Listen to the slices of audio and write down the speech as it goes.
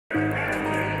My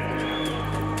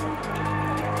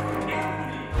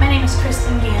name is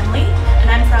Kristen Ganley, and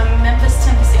I'm from Memphis,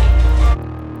 Tennessee.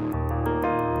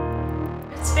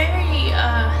 It's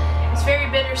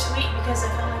very bittersweet because I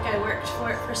feel like I worked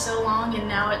for it for so long, and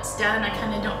now it's done. I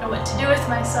kind of don't know what to do with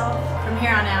myself from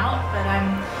here on out, but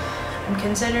I'm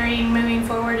considering moving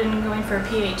forward and going for a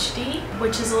PhD,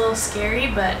 which is a little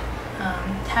scary, but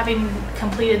having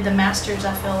completed the master's,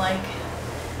 I feel like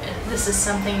this is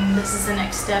the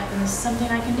next step, and this is something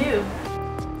I can do.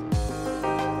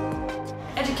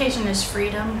 Education is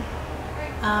freedom.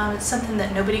 It's something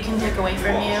that nobody can take away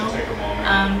from you.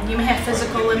 You may have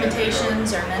physical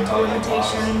limitations or mental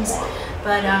limitations,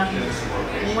 but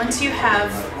once you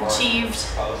have achieved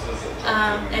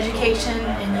education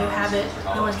and you have it,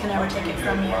 no one can ever take it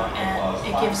from you, and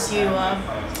it gives you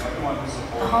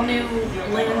a whole new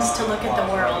lens to look at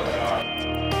the world.